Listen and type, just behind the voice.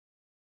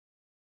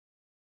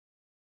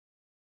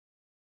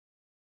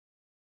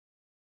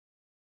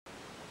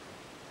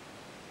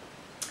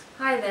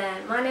Hi there,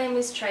 my name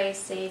is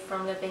Tracey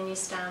from Lavinia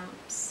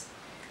Stamps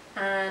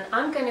and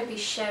I'm going to be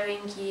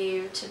showing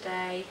you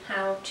today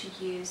how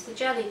to use the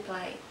Gelli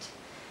Plate.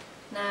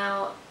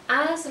 Now,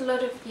 as a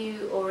lot of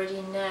you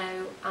already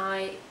know,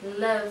 I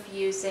love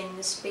using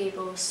the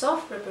Speedball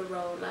soft rubber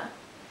roller,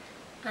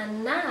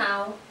 and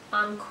now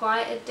I'm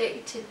quite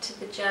addicted to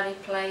the Gelli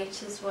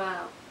Plate as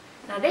well.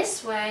 Now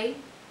this way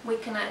we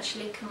can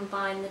actually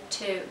combine the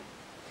two.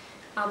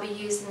 I'll be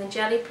using the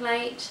Gelli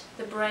Plate,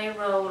 the Braille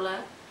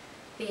roller,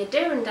 the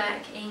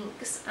Adirondack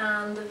inks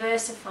and the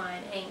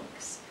VersaFine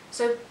inks.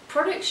 So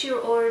products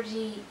you're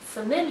already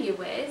familiar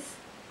with.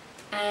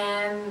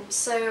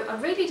 So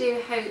I really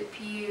do hope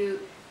you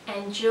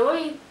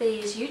enjoy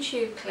these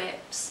YouTube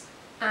clips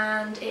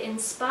and it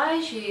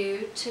inspires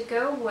you to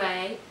go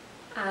away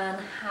and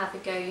have a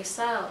go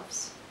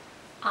yourselves.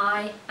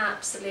 I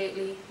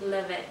absolutely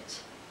love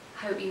it.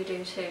 Hope you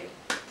do too.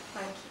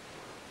 Thank you.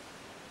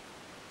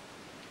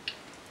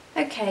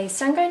 Okay,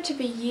 so I'm going to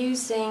be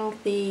using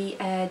the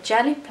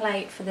Gelli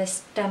Plate for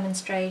this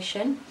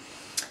demonstration.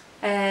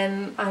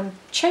 I've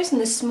chosen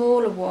the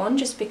smaller one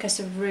just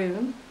because of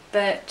room,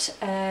 but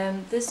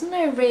there's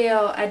no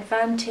real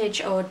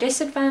advantage or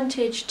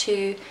disadvantage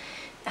to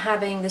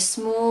having the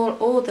small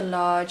or the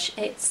large.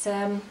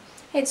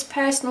 It's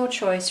personal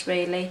choice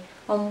really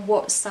on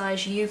what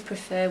size you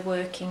prefer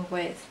working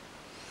with.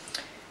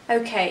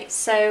 Okay,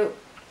 so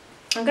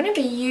I'm going to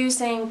be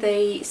using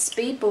the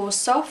Speedball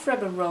soft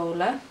rubber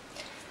roller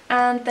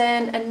and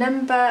then a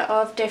number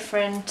of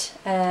different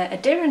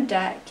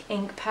Adirondack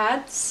ink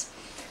pads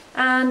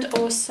and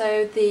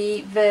also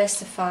the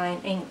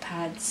VersaFine ink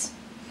pads,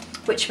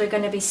 which we're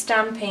going to be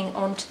stamping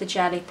onto the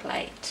Gelli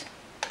Plate.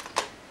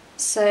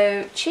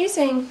 So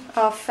choosing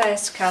our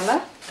first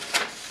colour,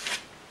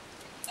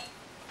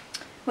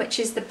 which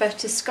is the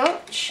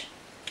butterscotch,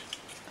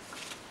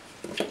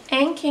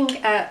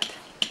 inking up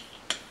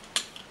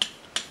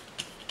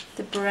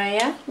the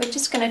brayer, we're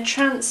just going to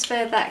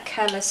transfer that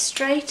colour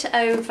straight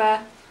over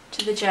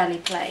to the Gelli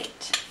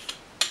Plate.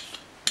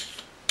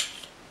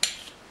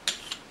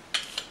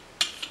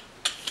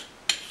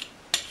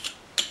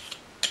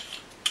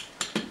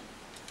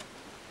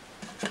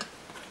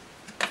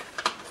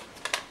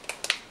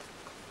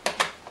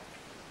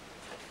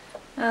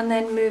 And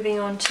then moving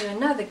on to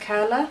another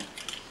colour.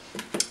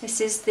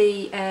 This is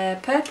the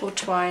purple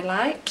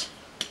twilight.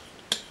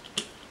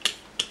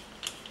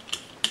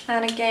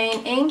 And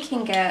again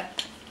inking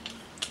up,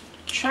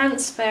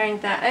 transferring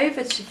that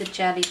over to the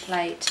Gelli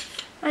Plate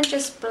and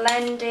just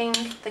blending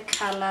the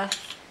colour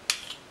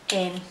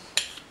in.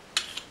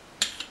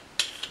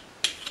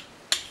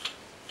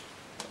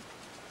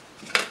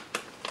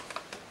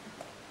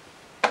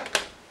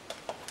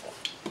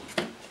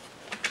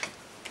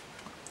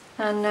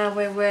 And now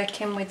we're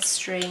working with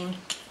stream.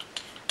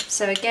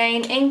 So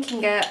again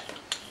inking up,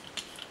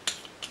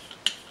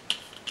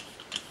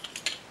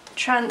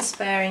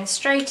 transferring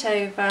straight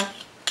over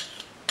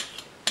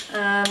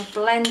and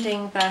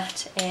blending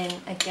that in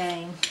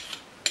again.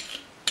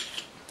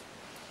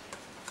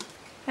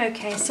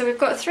 Okay, so we've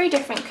got 3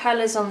 different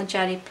colours on the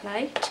Gelli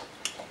Plate.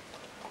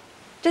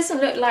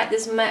 Doesn't look like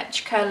there's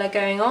much colour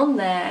going on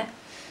there,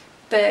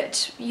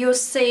 but you'll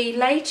see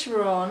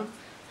later on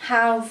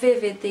how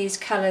vivid these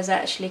colours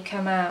actually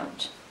come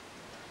out.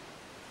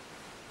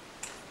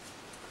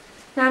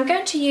 Now I'm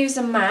going to use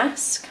a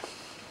mask,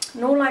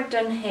 and all I've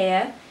done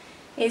here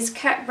is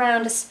cut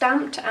round a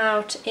stamped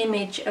out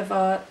image of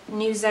our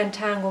new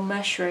Zentangle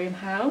mushroom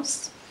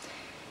house.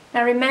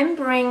 Now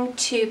remembering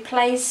to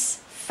place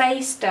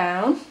face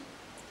down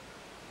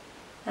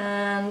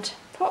and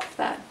pop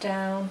that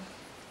down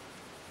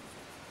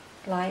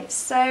like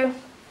so.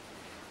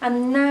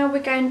 And now we're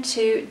going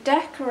to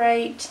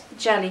decorate the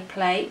Gelli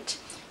Plate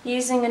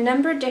using a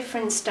number of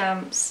different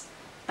stamps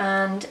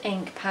and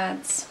ink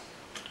pads.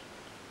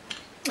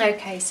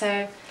 Okay,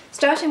 so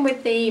starting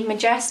with the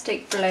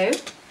Majestic Blue.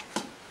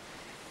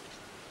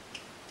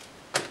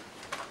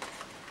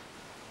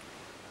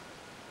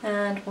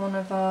 And one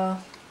of our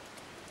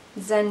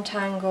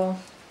Zentangle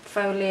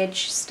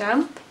foliage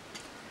stamp.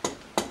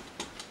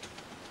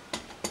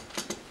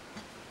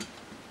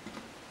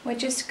 We're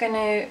just going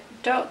to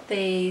dot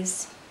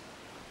these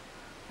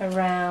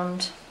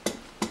around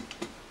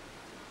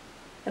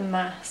the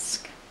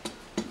mask.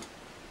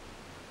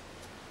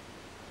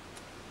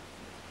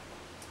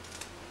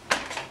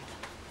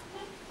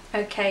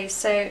 Okay,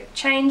 so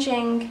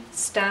changing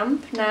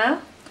stamp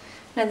now.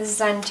 Now this is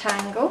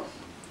Zentangle.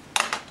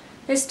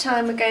 This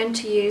time we're going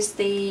to use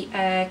the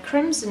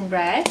crimson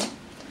red,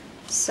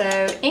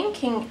 so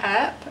inking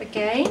up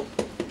again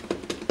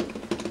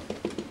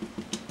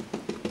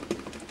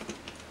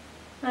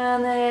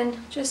and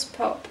then just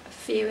pop a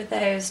few of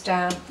those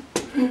down.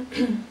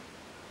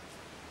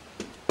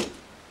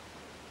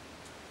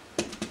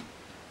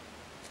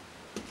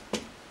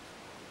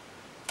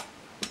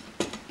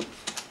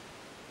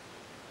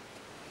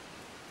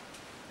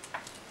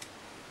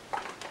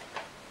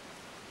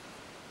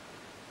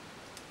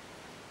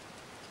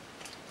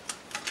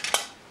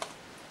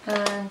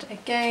 And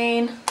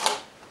again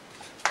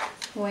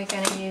we're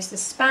going to use the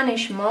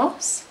Spanish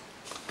moss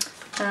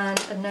and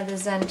another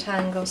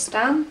Zentangle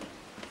stamp.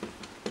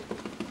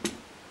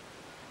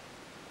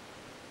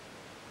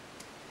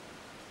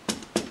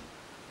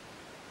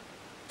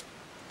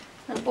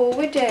 And all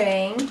we're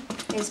doing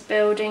is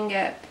building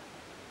up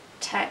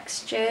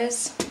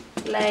textures,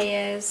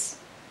 layers,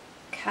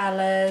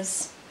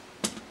 colours,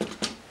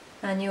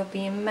 and you'll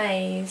be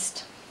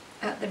amazed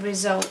at the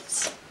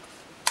results.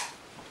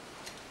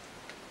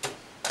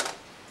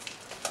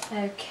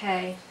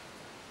 Okay.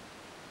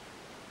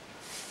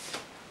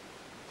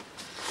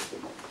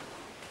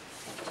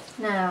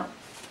 Now,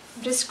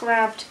 I've just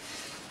grabbed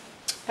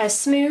a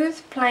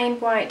smooth plain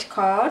white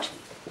card.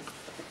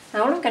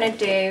 Now all I'm going to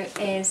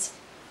do is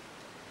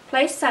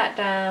place that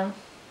down,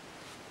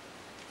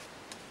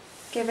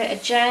 give it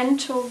a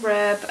gentle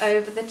rub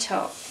over the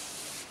top.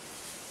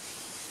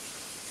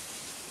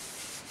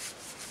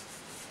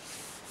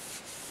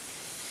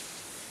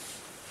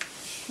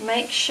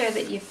 Make sure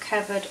that you've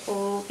covered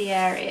all the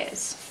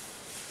areas.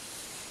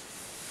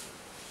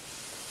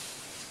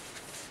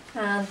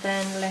 And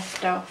then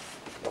lift off.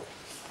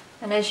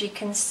 And as you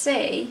can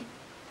see,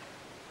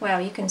 well,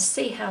 you can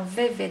see how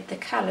vivid the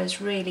colours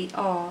really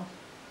are.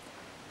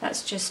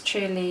 That's just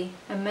truly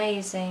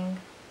amazing.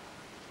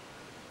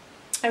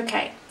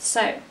 Okay,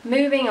 so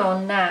moving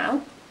on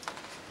now.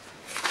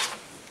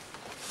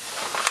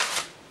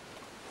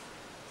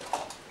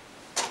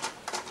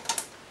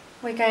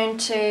 We're going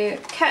to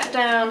cut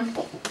down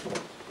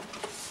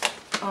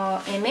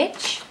our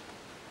image.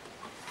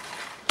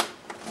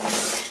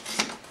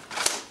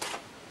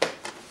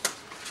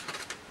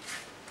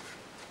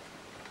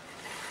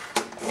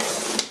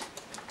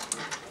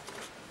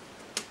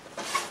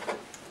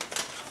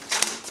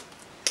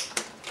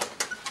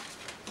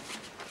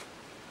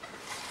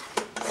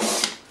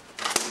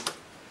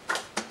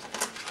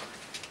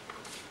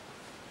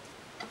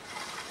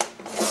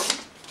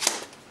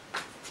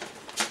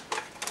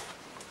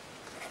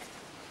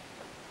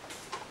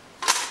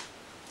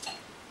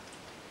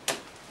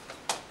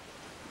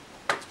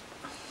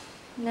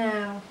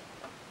 Now,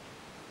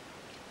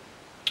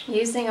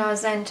 using our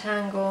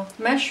Zentangle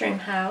mushroom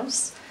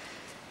house,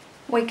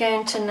 we're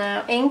going to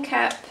now ink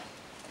up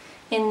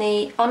in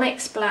the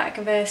Onyx Black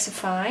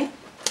Versify.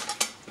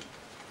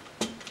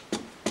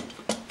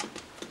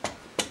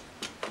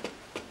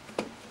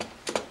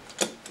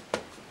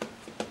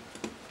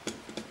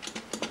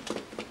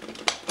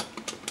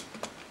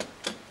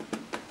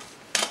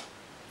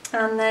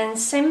 And then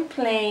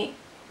simply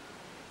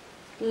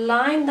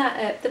line that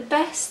up the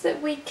best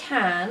that we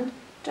can.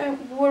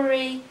 Don't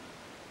worry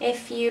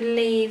if you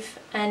leave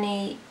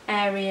any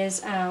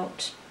areas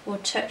out, we'll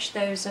touch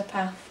those up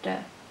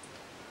after.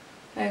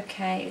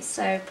 Okay,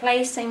 so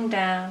placing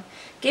down,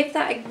 give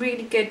that a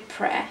really good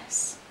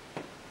press.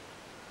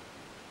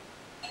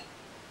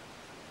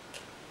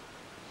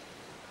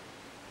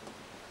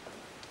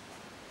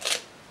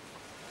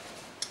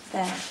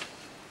 There.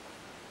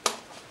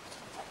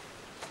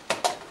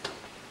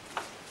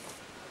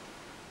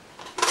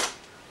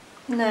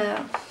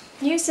 Now,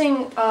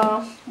 using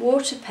our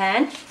water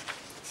pen,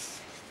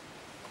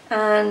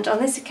 and on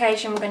this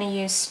occasion we're going to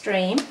use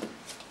Stream,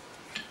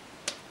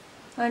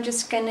 I'm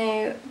just going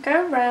to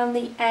go around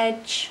the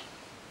edge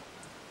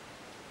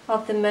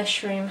of the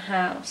mushroom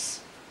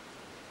house.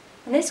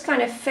 And this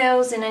kind of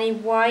fills in any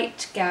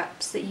white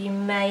gaps that you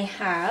may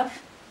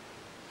have,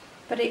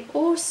 but it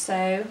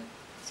also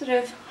sort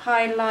of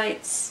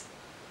highlights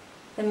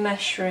the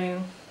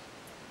mushroom,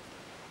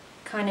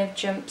 kind of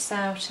jumps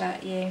out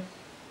at you.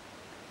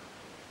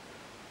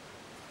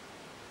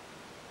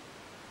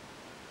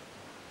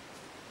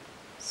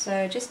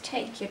 So just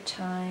take your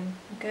time,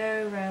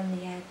 go around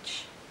the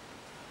edge.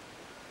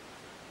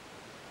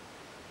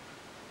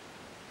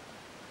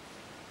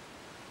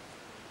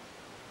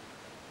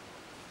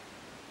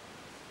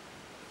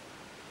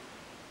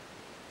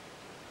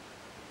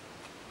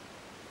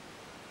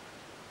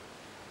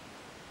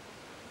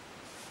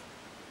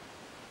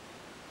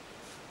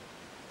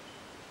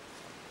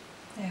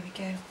 There we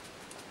go.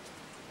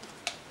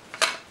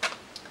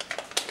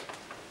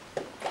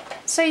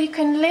 So you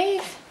can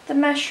leave the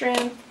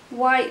mushroom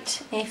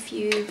white if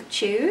you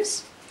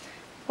choose,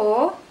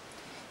 or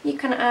you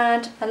can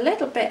add a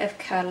little bit of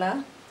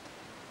colour.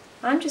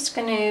 I'm just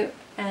going to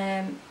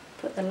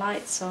put the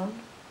lights on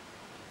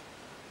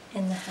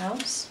in the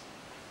house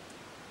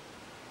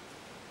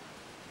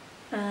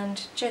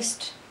and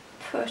just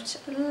put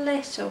a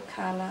little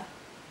colour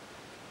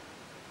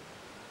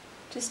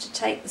just to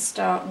take the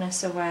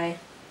starkness away.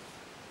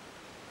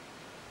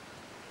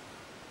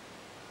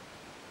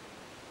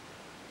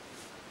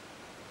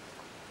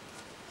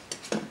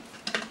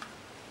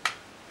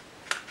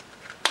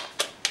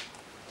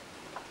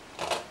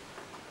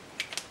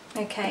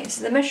 Okay,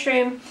 so the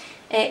mushroom,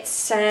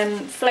 it's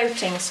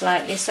floating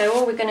slightly, so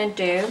all we're going to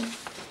do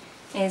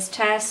is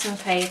tear some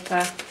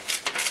paper,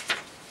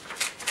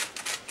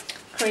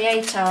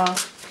 create our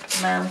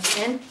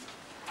mountain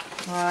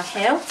or our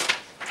hill.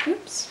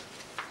 Oops.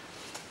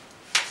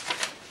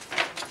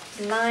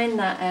 Line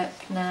that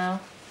up now.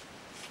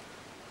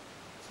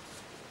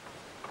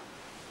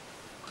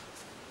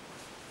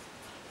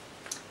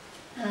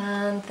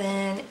 And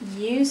then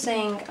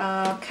using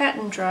our cut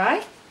and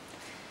dry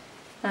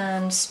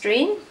and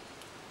stream,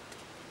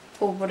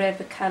 or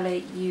whatever colour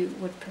you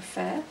would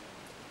prefer,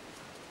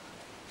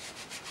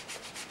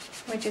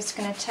 we're just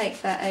going to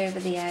take that over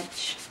the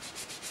edge.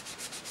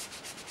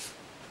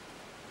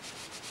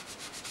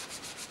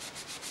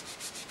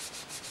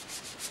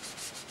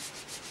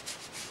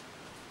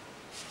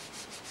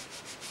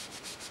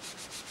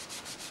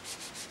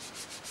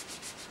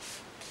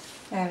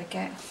 There we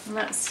go, and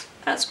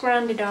that's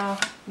grounded our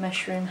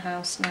mushroom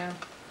house now.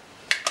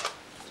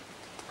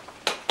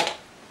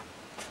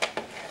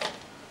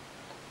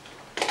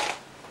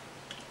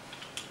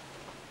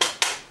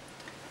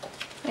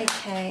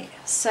 Okay,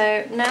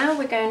 so now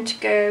we're going to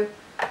go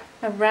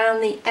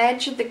around the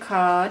edge of the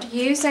card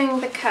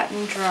using the cut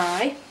and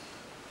dry.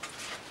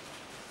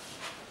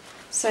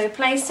 So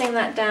placing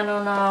that down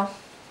on our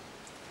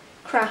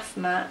craft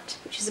mat,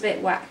 which is a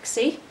bit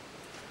waxy.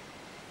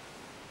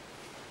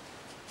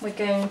 We're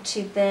going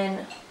to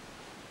then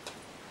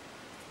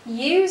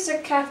use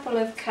a couple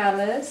of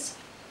colours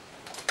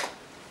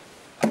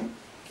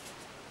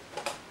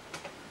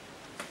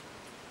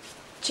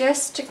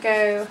just to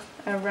go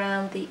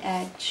around the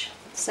edge.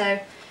 So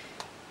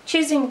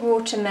choosing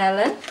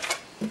watermelon,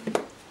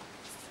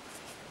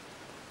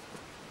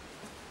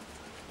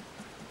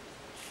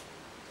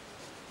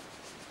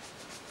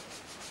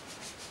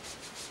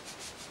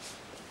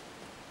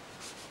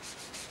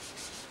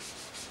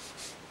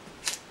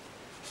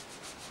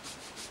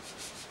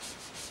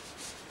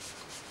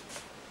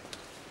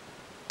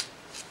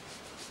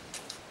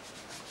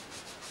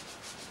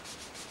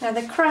 now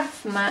the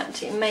craft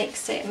mat, it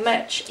makes it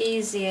much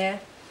easier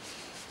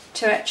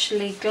to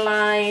actually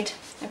glide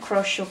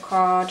across your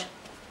card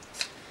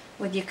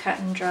with your cut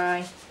and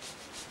dry.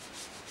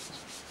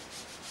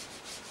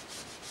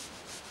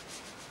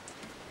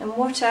 And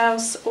what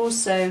else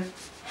also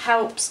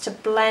helps to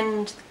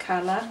blend the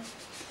colour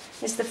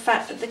is the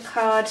fact that the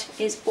card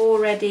is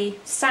already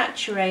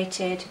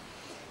saturated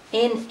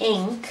in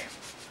ink,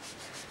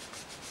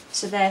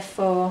 so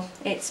therefore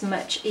it's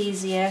much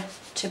easier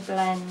to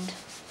blend.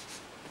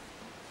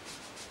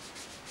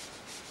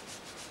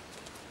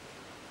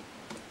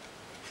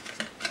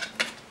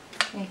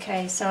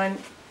 Okay, so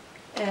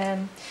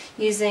I'm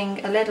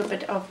using a little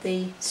bit of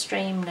the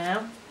stream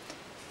now,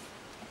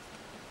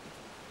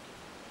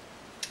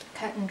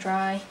 cut and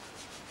dry.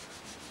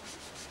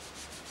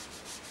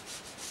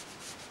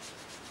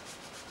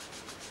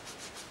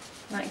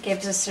 That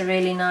gives us a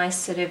really nice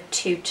sort of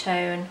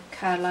two-tone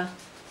colour.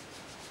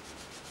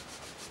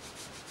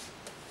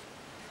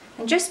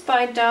 And just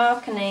by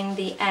darkening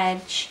the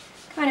edge,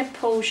 kind of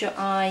pulls your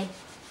eye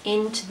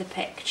into the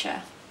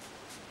picture.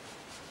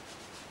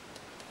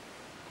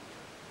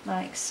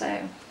 Like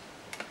so.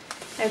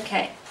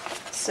 Okay,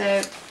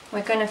 so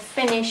we're going to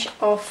finish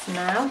off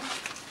now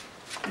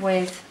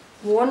with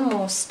one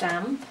more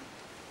stamp.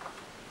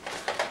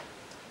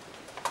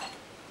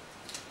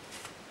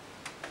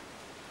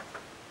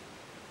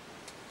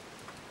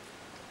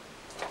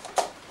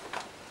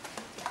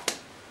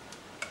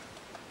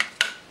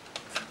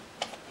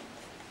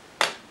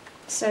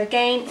 So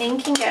again,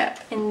 inking up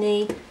in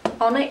the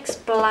Onyx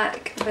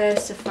Black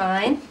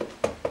VersaFine.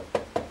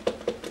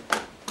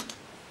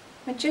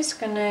 We're just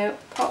going to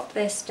pop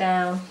this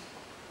down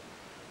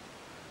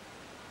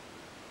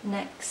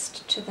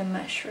next to the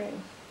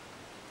mushroom.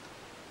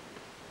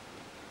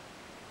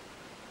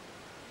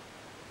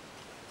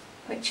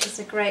 Which is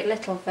a great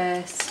little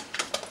verse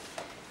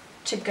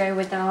to go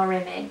with our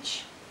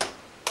image.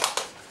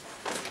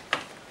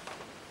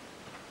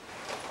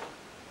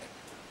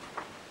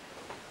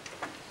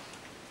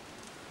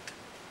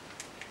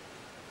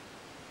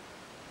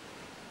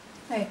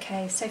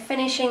 Okay, so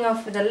finishing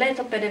off with a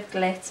little bit of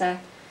glitter,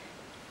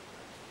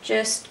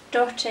 just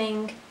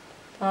dotting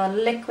our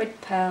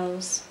liquid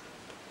pearls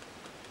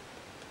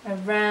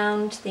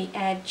around the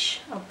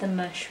edge of the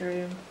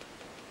mushroom.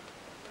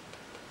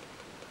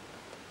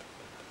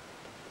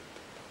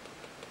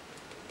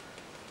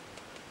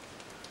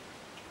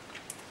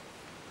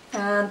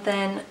 And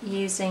then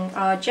using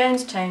our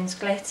Jonestones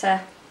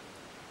glitter,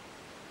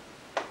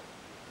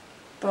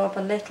 bob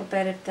a little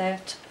bit of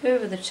that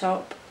over the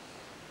top.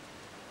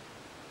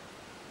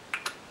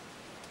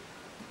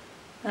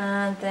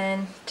 And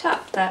then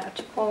tap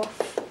that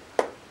off,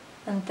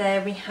 and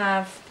there we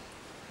have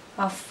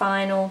our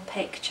final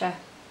picture.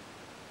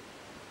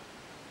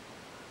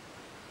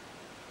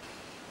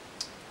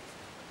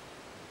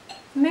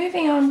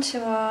 Moving on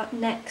to our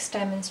next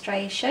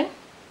demonstration,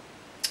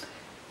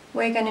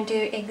 we're going to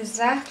do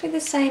exactly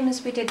the same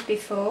as we did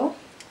before,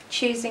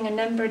 choosing a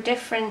number of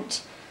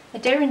different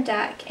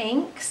Adirondack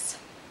inks,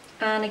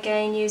 and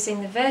again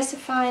using the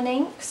VersaFine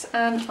inks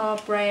and our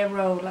brayer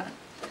roller.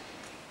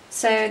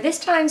 So this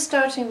time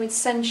starting with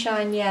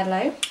Sunshine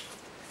Yellow,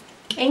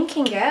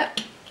 inking up,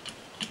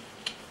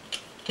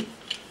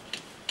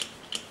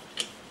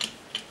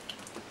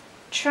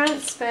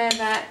 transfer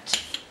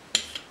that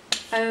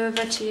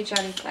over to your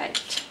Gelli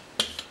Plate.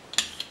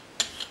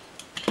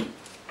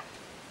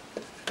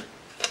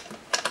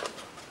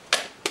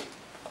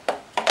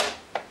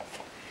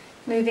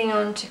 Moving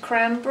on to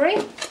cranberry,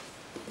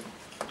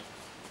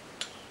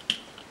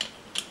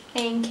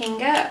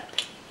 inking up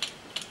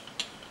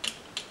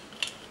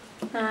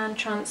and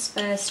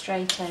transfer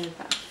straight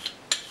over.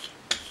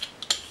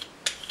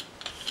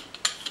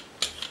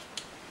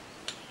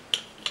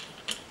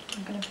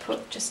 I'm going to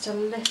put just a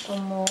little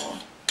more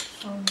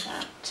on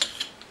that.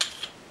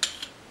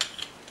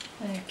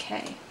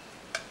 Okay.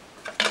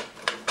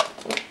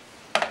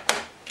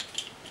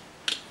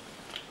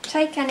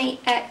 Take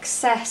any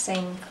excess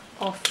ink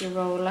off your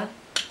roller,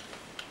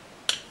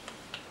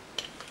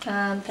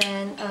 and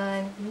then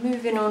I'm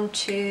moving on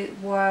to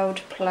Wild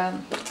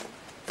Plum.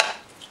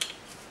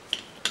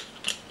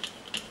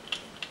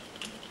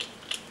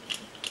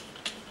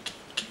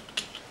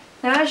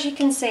 Now, as you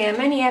can see, I'm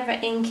only ever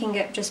inking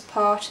up just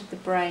part of the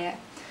brayer,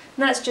 and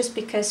that's just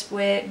because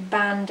we're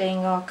banding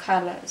our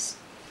colours.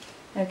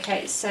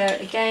 Okay, so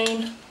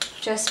again,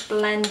 just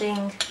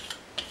blending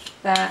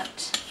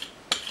that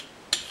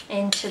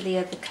into the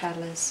other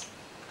colours.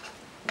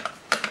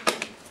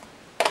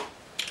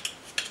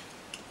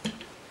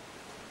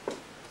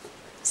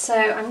 So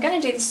I'm going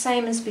to do the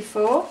same as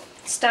before,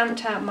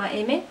 stamped out my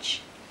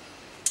image,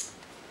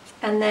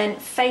 and then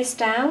face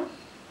down,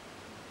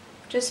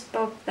 just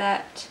bob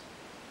that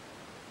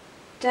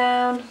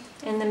down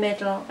in the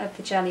middle of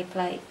the jelly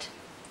plate.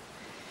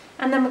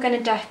 And then we're going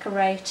to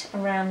decorate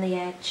around the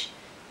edge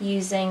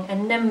using a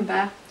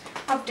number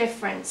of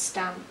different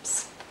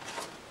stamps.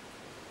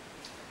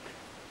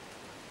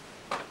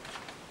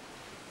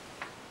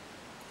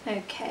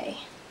 Okay.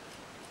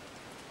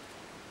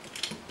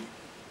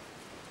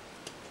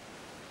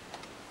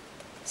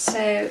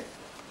 So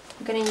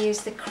I'm going to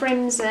use the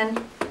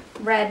Crimson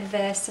Red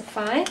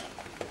Versify,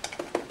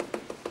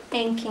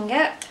 inking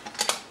up,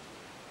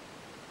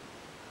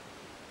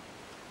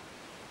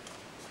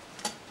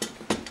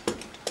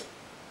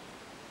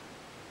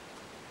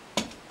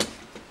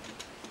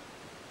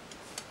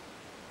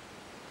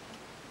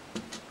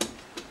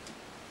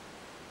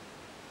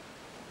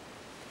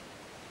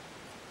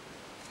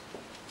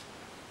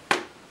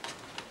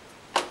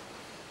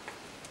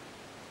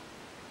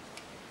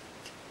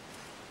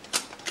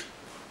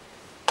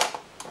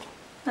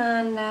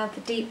 and now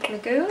the Deep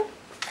Lagoon.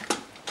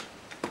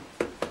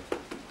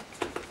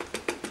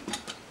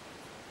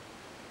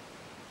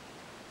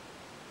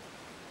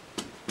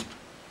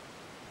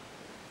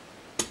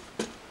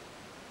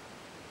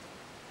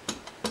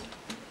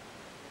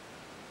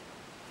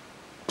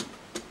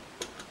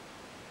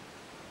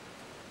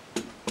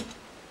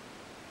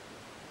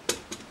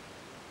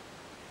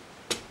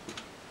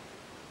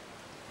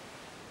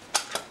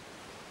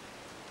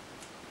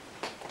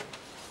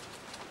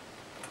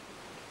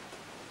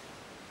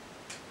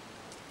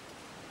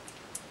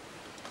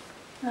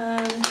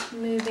 And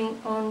moving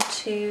on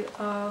to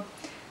our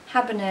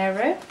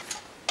habanero.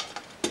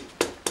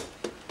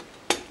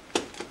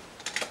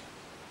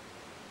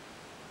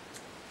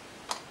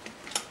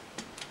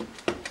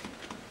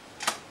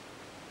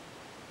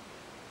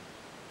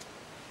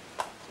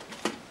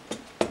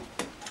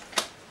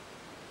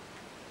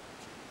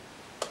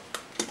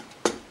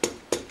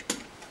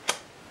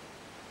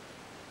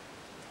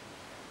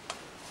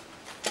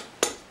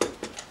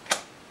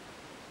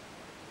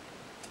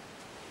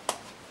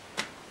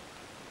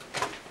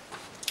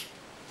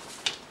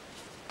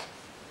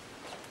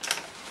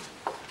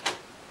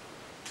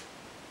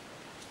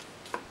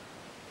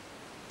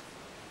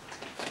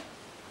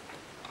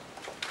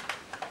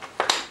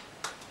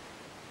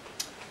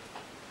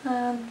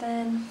 And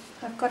then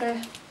I've got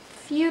a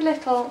few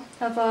little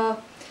of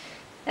our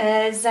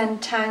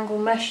Zentangle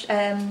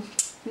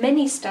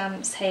mini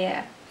stamps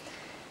here.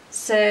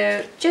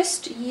 So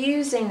just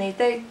using these,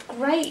 they're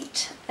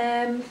great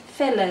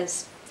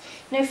fillers.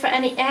 You know, for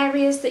any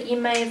areas that you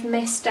may have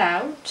missed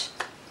out,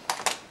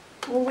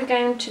 all we're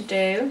going to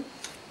do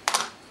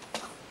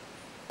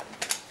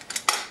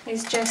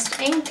is just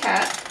ink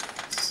up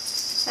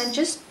and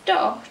just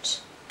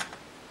dot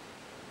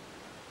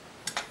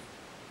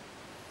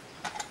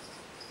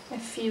a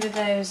few of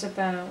those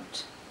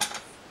about.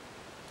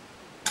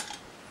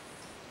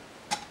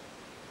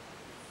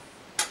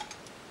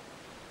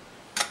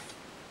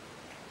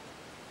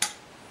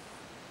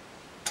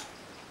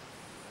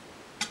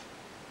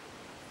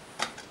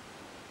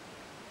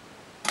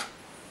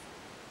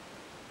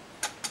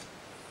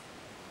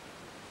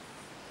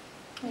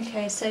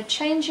 Okay, so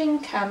changing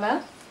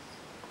colour.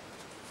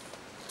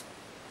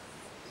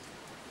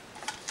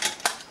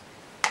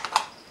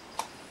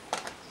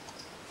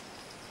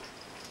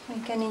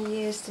 We're going to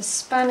use the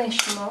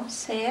Spanish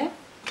moss here.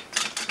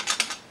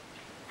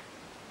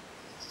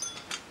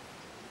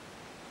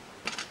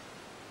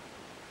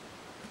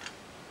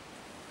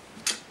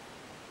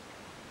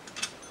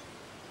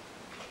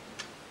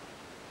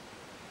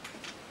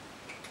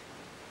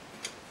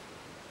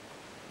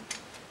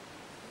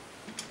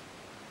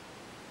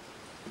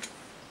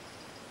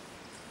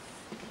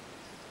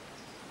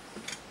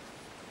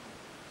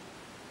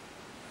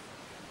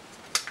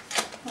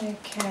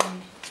 Okay.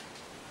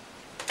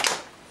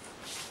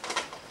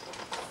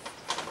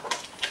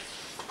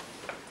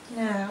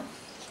 Now,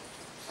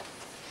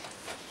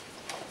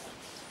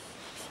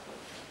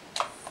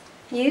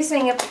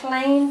 using a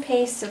plain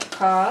piece of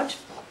card,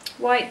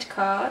 white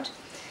card,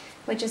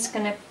 we're just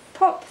going to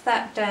pop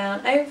that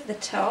down over the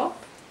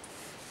top.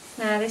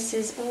 Now this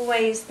is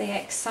always the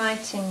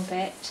exciting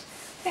bit.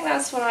 I think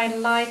that's what I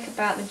like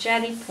about the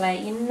Gelli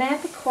Plate. You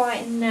never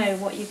quite know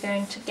what you're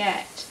going to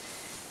get,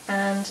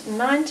 and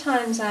 9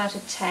 times out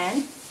of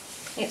 10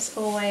 it's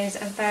always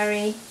a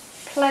very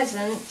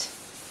pleasant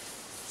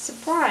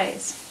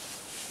surprise.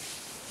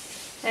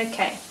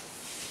 Okay,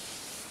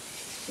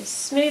 just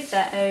smooth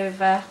that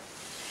over,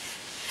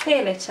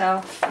 peel it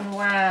off, and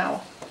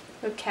wow,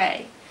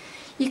 okay,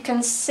 you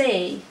can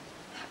see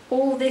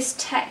all this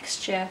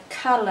texture,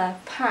 colour,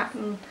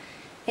 pattern.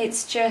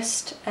 It's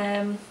just,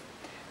 I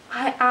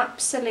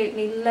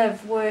absolutely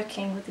love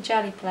working with the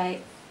Gelli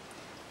Plate.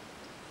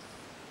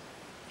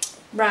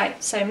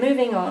 Right, so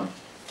moving on.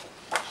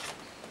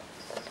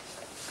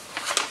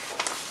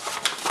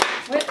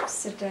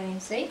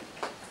 Whoops-a-daisy.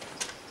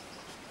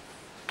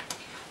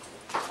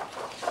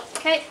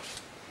 Okay,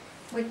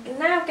 we're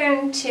now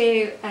going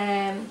to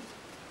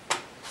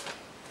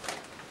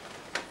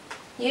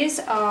use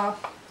our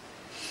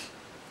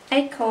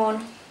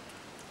acorn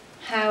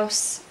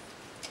house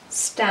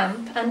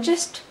stamp and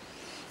just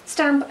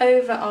stamp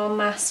over our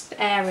masked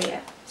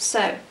area.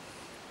 So,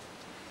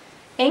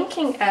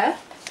 inking up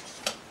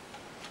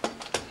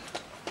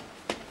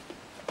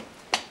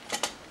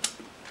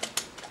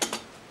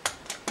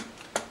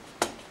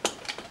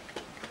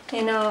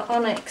in our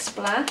onyx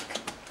black,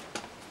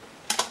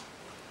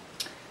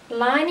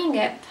 lining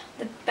up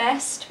the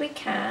best we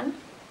can.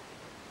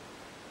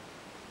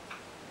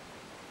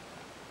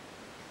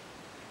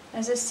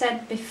 As I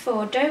said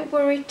before, don't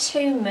worry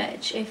too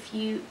much if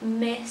you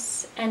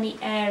miss any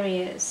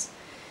areas.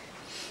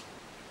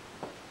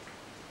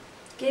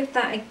 Give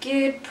that a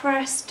good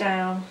press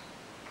down.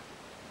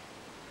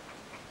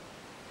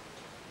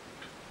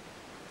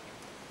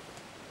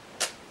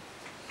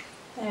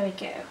 There we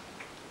go.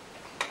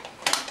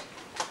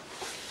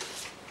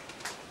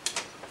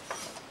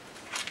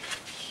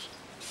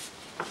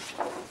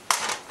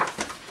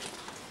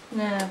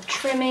 Now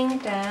trimming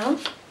down.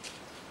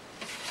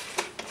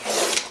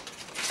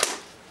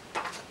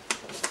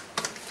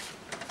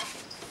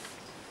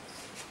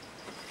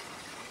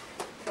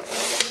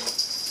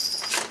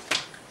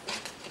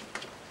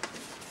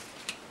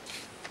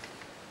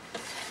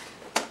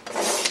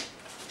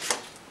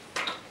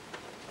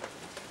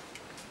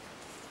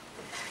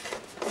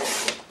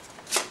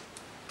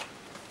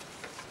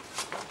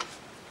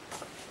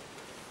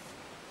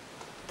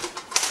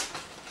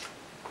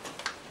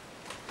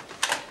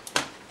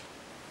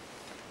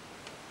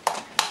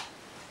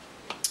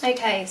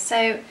 Okay,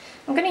 so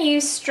I'm going to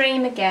use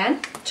stream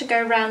again to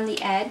go around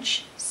the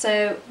edge.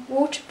 So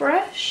water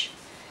brush,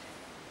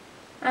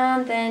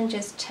 and then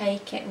just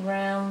take it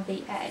round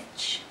the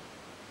edge.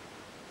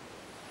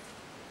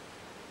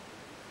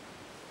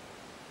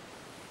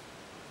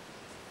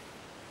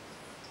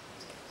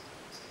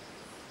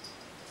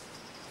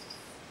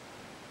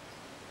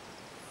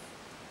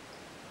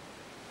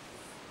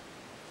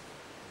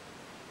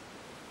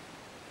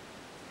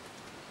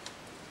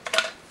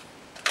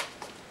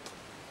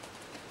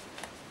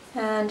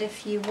 And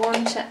if you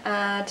want to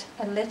add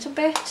a little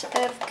bit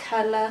of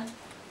colour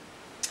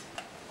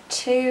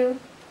to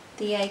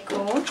the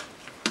acorn,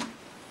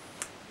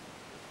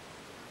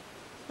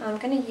 I'm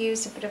going to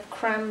use a bit of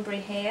cranberry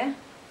here.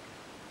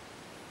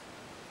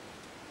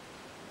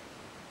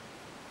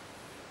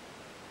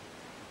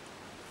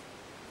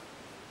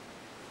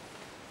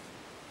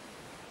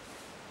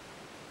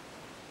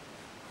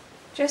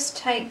 Just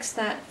takes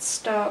that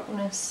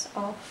starkness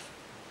off.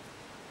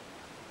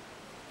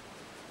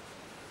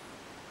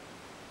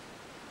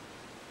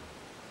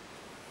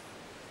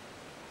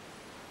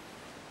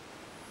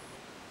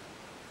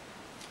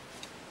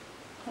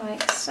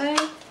 Like so.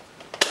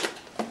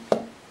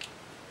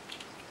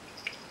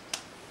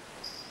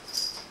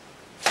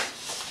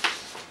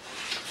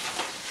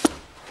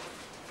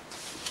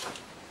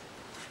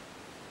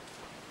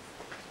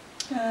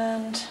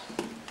 And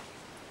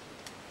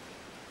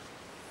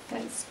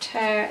let's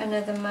tear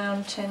another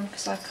mountain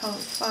because I can't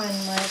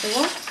find my other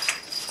one.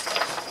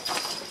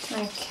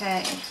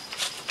 Okay.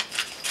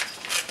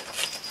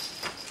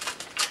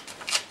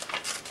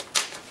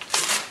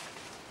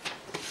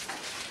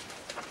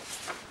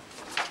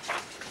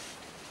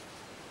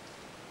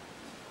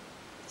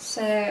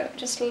 So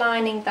just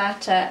lining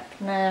that up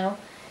now,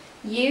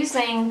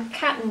 using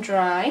Cat and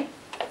Dry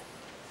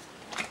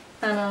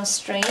and our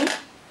stream.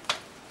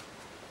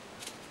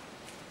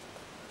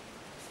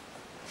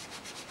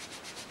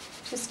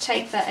 Just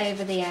take that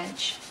over the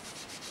edge.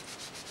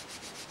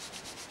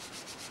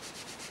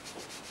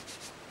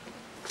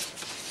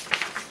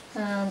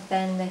 And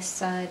then this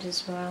side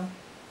as well.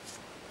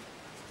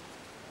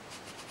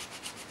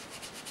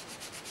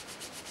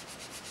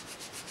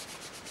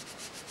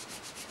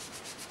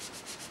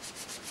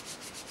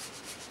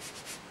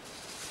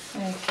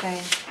 Okay,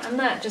 and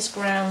that just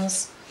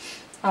grounds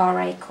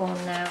our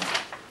acorn now.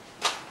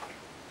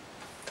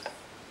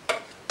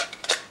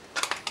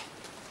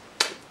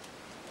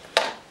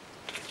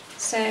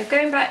 so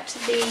going back to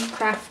the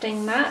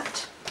crafting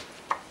mat,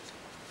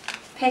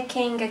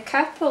 picking a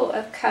couple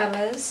of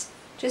colours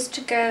just to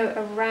go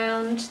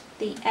around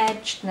the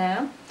edge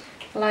now,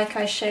 like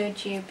I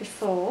showed you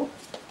before.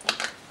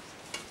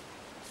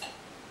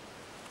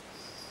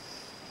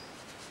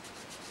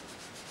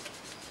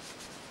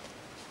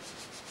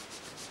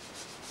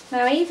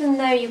 Now, even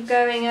though you're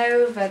going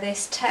over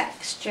this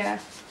texture,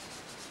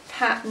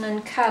 pattern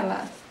and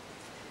colour,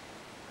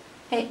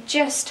 it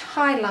just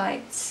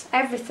highlights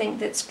everything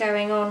that's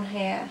going on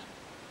here.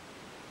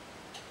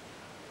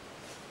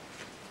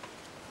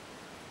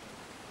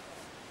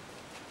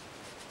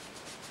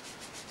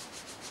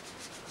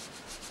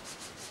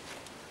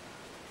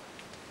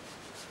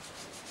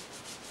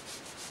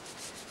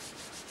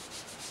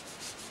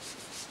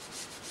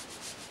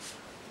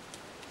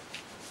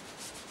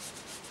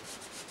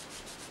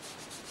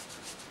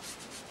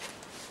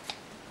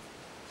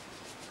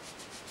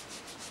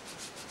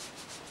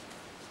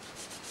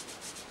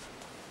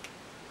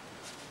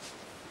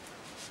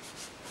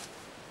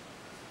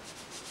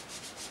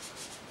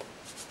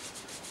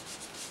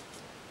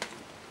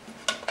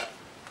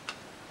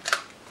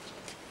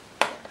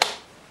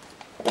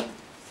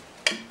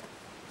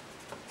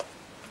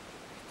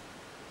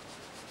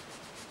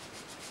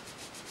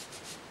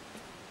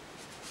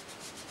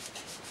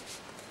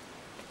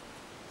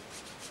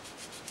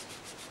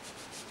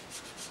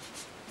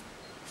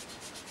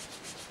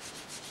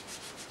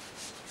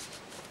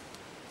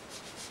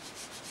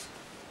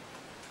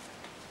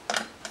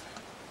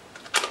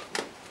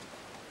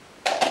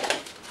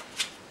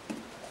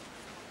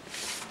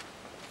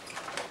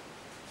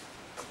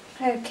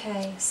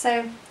 Okay,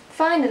 so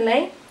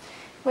finally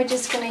we're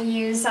just going to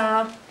use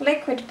our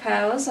liquid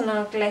pearls and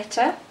our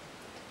glitter.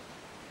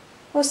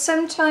 Or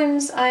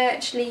sometimes I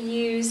actually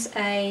use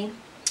a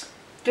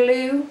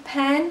glue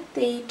pen,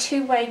 the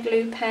two-way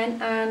glue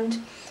pen,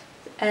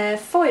 and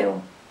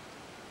foil.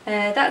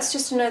 That's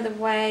just another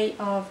way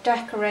of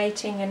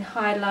decorating and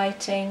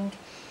highlighting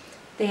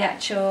the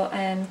actual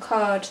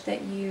card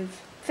that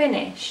you've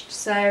finished.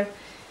 So,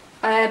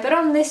 but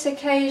on this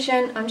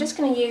occasion I'm just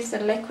going to use the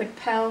liquid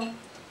pearl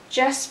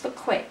just for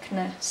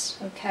quickness.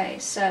 Okay,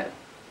 so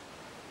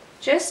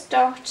just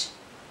dot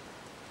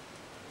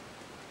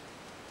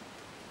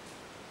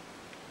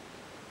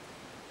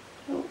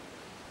a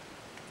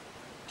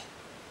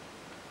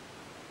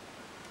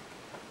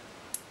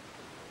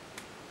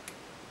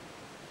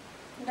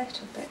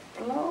little bit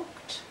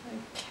blocked.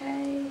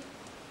 Okay.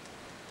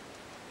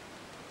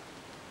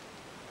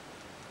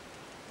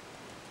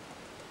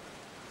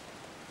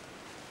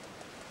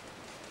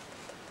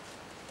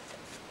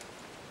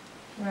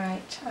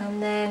 Right,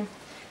 and then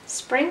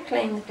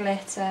sprinkling the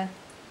glitter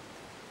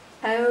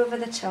over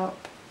the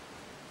top.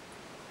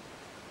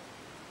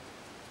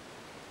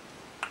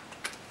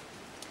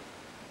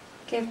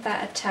 Give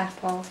that a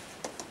tap off.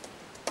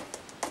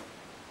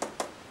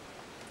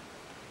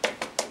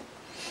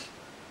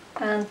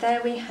 And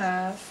there we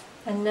have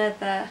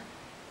another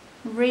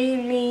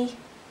really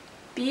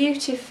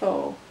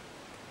beautiful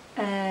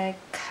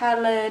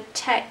coloured,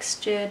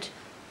 textured,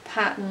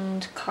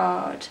 patterned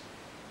card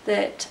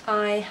that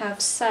I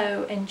have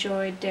so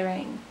enjoyed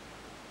doing.